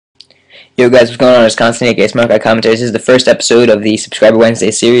Yo guys, what's going on? It's Constant aka SmartCODCommentaries. This is the first episode of the Subscriber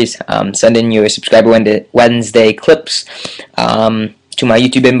Wednesday series. Send in your Subscriber Wednesday clips to my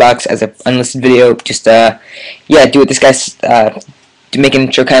YouTube inbox as an unlisted video. Just do what this guy's to make an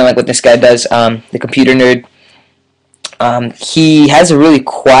intro, kind of like what this guy does. The computer nerd. He has a really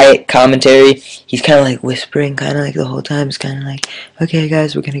quiet commentary. He's kind of like whispering, kind of like the whole time. It's kind of like, okay,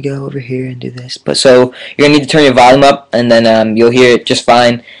 guys, we're gonna go over here and do this. But so you're gonna need to turn your volume up, and then you'll hear it just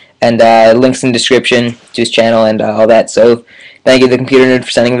fine. And links in the description to his channel and all that. So thank you, the computer nerd, for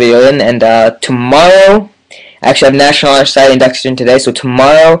sending a video in. And tomorrow, actually, I have National Honor Society induction today. So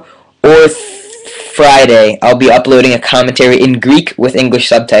tomorrow or Friday, I'll be uploading a commentary in Greek with English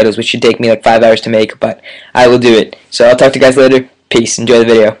subtitles, which should take me like 5 hours to make, but I will do it. So I'll talk to you guys later. Peace. Enjoy the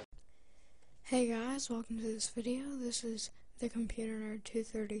video. Hey guys, welcome to this video. This is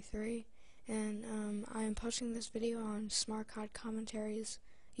Thecomputernerd233, and I am posting this video on SmartCODCommentaries'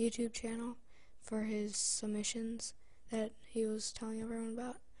 YouTube channel for his submissions that he was telling everyone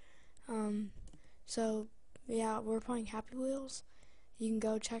about. So yeah, we're playing Happy Wheels. You can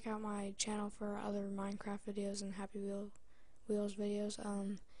go check out my channel for other Minecraft videos and Happy Wheels videos.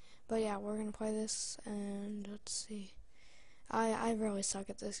 But yeah, we're gonna play this, and let's see. I really suck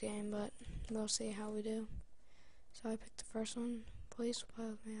at this game, but we'll see how we do. So I picked the first one. Please play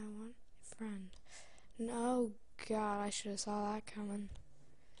with me. I want a friend. No, God, I should have saw that coming.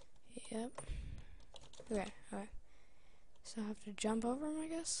 Yep. Okay. So I have to jump over him, I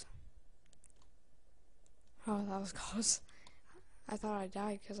guess? Oh, that was close. I thought I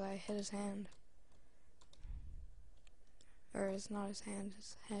died because I hit his hand. Or it's not his hand,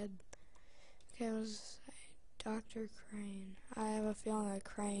 his head. Okay, it was Dr. Crane. I have a feeling that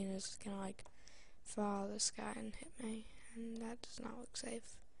Crane is gonna like fall out of the sky and hit me, and that does not look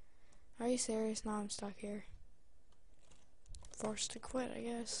safe. Are you serious? Now I'm stuck here. Forced to quit, I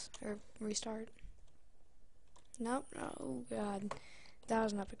guess, or restart. Nope. Oh God, that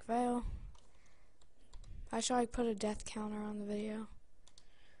was an epic fail. I should like put a death counter on the video.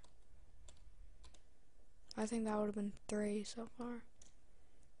 I think that would have been 3 so far.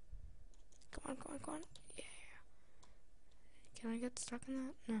 Come on. Yeah. Can I get stuck in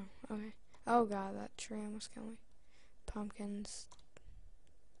that? No. Okay. Oh God, that tree almost killed me. Pumpkins.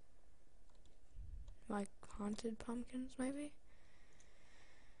 Like haunted pumpkins, maybe?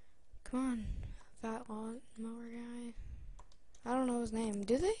 Come on. Fat lawn mower guy. I don't know his name.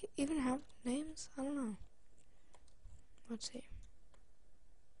 Do they even have names? I don't know. Let's see.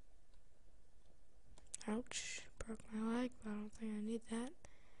 Ouch. Broke my leg, but I don't think I need that.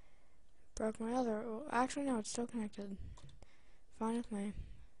 Broke my other. Oh, actually, no, it's still connected. Fine with me.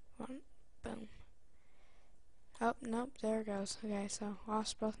 Boom. Oh, nope, there it goes. Okay, so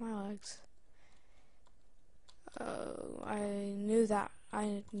lost both my legs. Oh, I knew that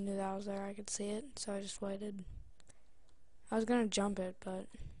was there. I could see it, so I just waited. I was gonna jump it, but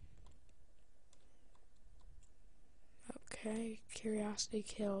okay. Curiosity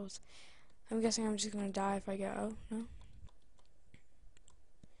kills. I'm guessing I'm just gonna die if I go. Oh no.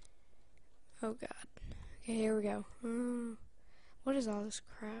 Oh God. Okay, here we go. What is all this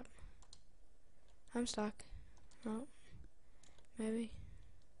crap? I'm stuck. Oh, maybe.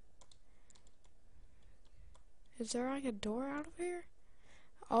 Is there like a door out of here?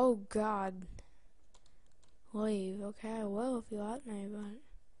 Oh God. Leave. Okay, I will if you let me, but.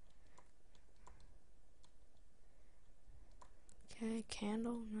 Okay,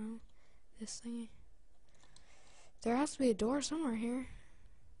 candle. No. This thingy. There has to be a door somewhere here.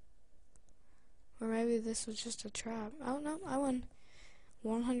 Or maybe this was just a trap. Oh no, I won.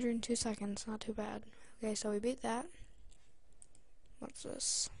 102 seconds, not too bad. Okay, so we beat that. What's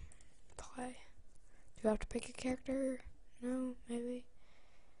this? Play. Do I have to pick a character? No, maybe.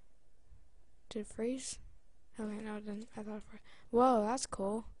 Did it freeze? Okay, no it didn't. I thought it froze. Whoa, that's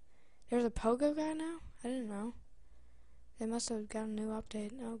cool. There's a pogo guy now? I didn't know. They must have got a new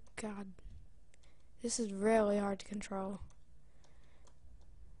update. Oh God. This is really hard to control.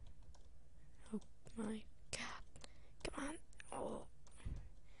 Oh my God. Come on. Oh.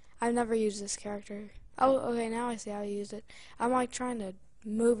 I've never used this character. Oh, okay, now I see how you use it. I'm like trying to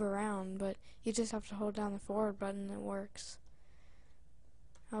move around, but you just have to hold down the forward button and it works.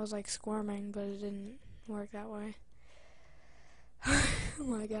 I was like squirming, but it didn't work that way. Oh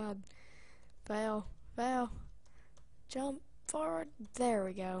my God. Fail. Jump forward. There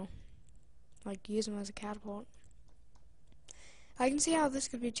we go. Like use them as a catapult. I can see how this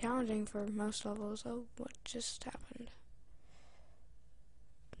could be challenging for most levels. Oh, what just happened?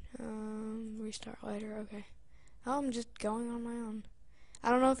 Restart later, okay. Oh, I'm just going on my own. I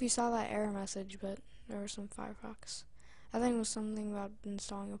don't know if you saw that error message, but there was some Firefox. I think it was something about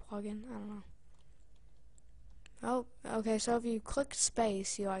installing a plugin. I don't know. Oh, okay, so if you click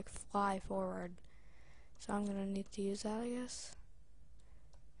space, you like fly forward. So I'm gonna need to use that, I guess.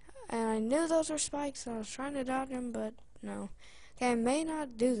 And I knew those were spikes, and I was trying to dodge them, but no. Okay, I may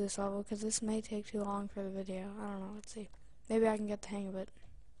not do this level, because this may take too long for the video. I don't know, let's see. Maybe I can get the hang of it.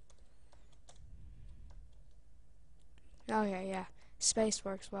 Okay, yeah. Space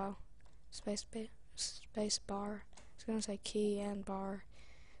works well. Space bar. I was gonna say key and bar.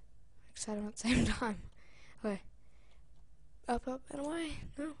 I said them at the same time. Okay. Up, up, and away.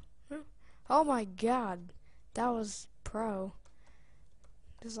 No, no. Oh my god. That was pro.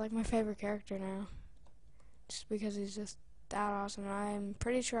 This is like my favorite character now. Just because he's just that awesome. I'm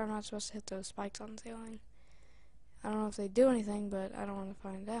pretty sure I'm not supposed to hit those spikes on the ceiling. I don't know if they do anything, but I don't want to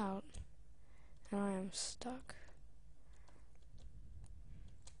find out. And I am stuck.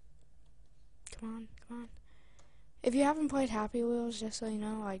 Come on, come on. If you haven't played Happy Wheels, just so you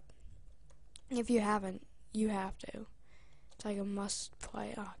know, like, if you haven't, you have to. It's like a must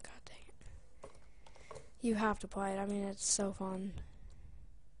play. Oh, god dang it. You have to play it. I mean, it's so fun.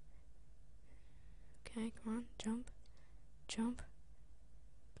 Okay, come on. Jump. Jump.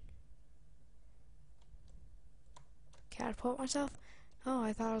 Catapult myself. Oh,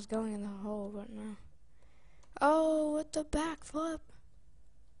 I thought I was going in the hole, but no. Oh, with the backflip.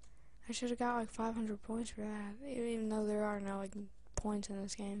 I should have got like 500 points for that, even though there are no like points in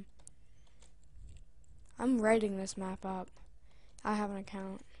this game. I'm rating this map up. I have an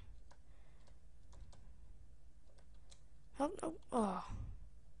account. Oh, oh, oh.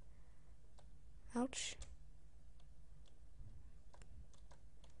 Ouch.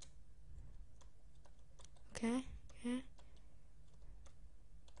 Okay, okay.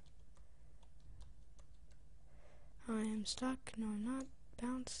 I am stuck. No, I'm not.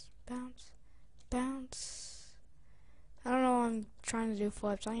 Bounce, bounce, bounce. I don't know why I'm trying to do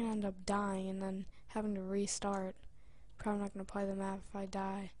flips. I'm gonna end up dying and then having to restart. Probably not gonna play the map if I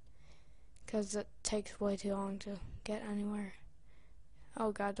die, because it takes way too long to get anywhere.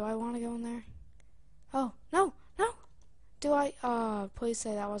 Oh god, do I want to go in there? Oh, no, no! Do I, please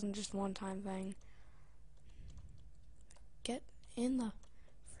say that wasn't just one time thing. Get in the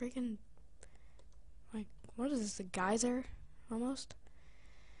freaking, like, what is this, a geyser? Almost?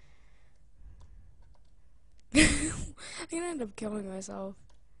 I'm gonna end up killing myself.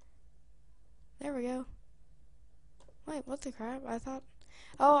 There we go. Wait, what the crap? I thought...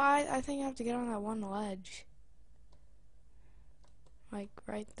 Oh, I think I have to get on that one ledge. Like,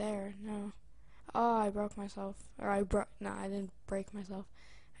 right there. No. Oh, I broke myself. Or I broke... No, I didn't break myself.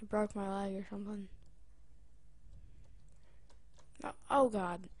 I broke my leg or something. Oh,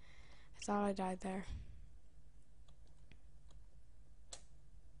 god. I thought I died there.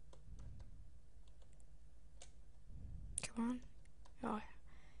 Come on. Oh, yeah.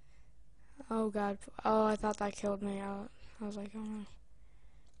 Oh god. Oh, I thought that killed me. I was like, oh no.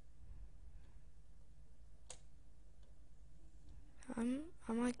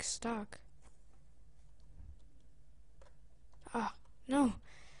 I'm like stuck. Ah, no.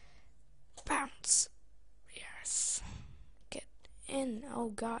 Bounce. Yes. Get in. Oh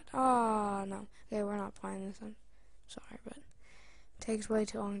god. Oh no. Okay, we're not playing this one. Sorry, but it takes way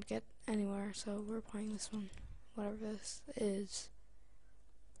too long to get anywhere, so we're playing this one. Whatever this is.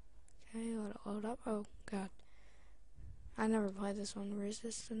 Okay, let it load up. Oh god. I never played this one.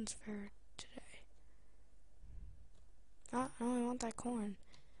 Resistance Fair today. Oh, I only want that coin.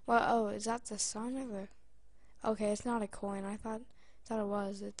 Well, oh, is that the sun or the... Okay, it's not a coin. I thought it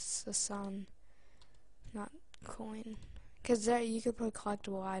was. It's the sun, not coin. Because there you could put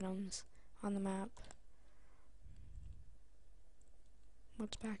collectible items on the map.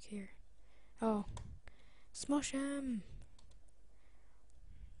 What's back here? Oh, smush him.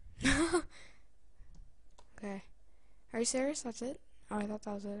 Okay. Are you serious? That's it? Oh, I thought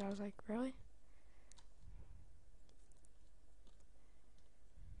that was it. I was like, really?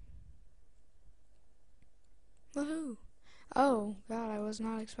 Woohoo! Oh, god, I was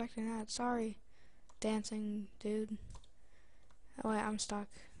not expecting that. Sorry, dancing dude. Oh, wait, I'm stuck.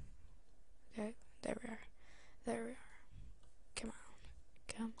 Okay, there we are. There we are. Come on.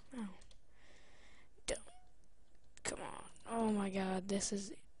 Come on. Don't. Come on. Oh my god, this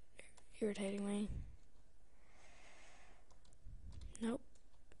is irritating me. Nope.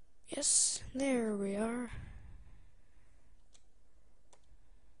 Yes, there we are.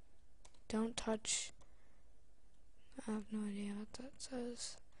 Don't touch. I have no idea what that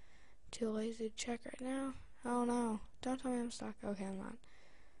says. Too lazy to check right now. Oh no. Don't tell me I'm stuck. Okay, I'm not.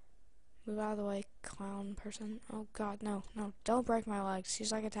 Move out of the way, clown person. Oh god, no, no. Don't break my legs.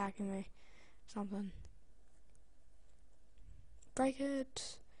 She's like attacking me. Something. break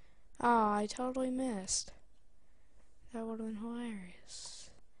it. Oh, I totally missed. That would have been hilarious.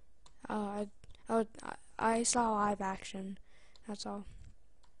 I saw live action. That's all.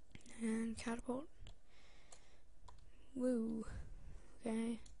 And catapult. Woo.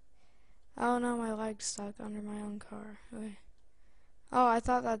 Okay. Oh no, my leg's stuck under my own car. Okay. Oh, I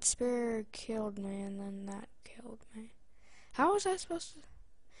thought that spear killed me, and then that killed me. How was I supposed to?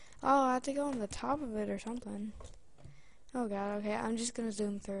 Oh, I have to go on the top of it or something. Oh god, okay, I'm just gonna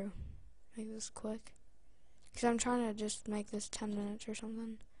zoom through. Make this quick. Because I'm trying to just make this 10 minutes or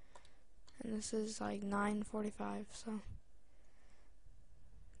something. And this is like 9:45, so.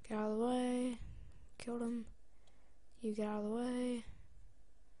 Get out of the way. Killed him. You get out of the way.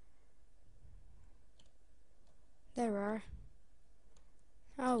 There we are.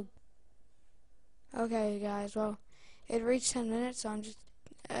 Oh. Okay, guys, well, it reached 10 minutes, so I'm just,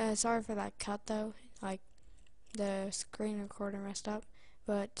 sorry for that cut, though. Like, the screen recorder messed up.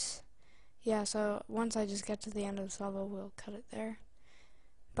 But, yeah, so once I just get to the end of this level, we'll cut it there.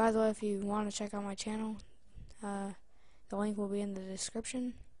 By the way, if you want to check out my channel, the link will be in the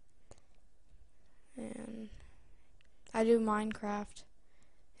description. And I do Minecraft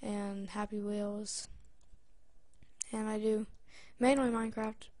and Happy Wheels. And I do mainly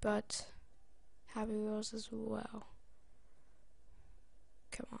Minecraft, but Happy Wheels as well.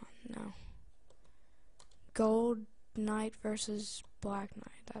 Come on, no. Gold Knight versus Black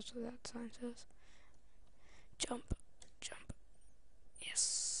Knight. That's what that sign says. Jump, jump.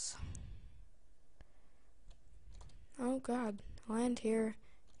 Yes. Oh god. Land here.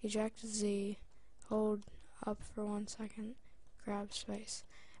 Eject Z. Hold up for 1 second. Grab space.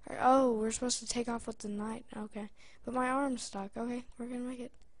 Oh, we're supposed to take off with the knight. Okay. But my arm's stuck. Okay, we're gonna make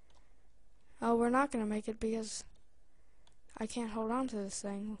it. Oh, we're not gonna make it because I can't hold on to this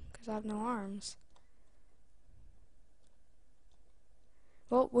thing because I have no arms.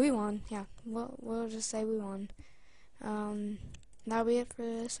 Well, we won. Yeah, we'll just say we won. That'll be it for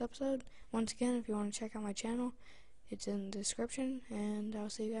this episode. Once again, if you want to check out my channel, it's in the description, and I'll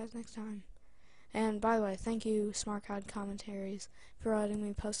see you guys next time. And by the way, thank you, SmartCODCommentaries, for letting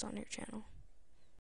me post on your channel.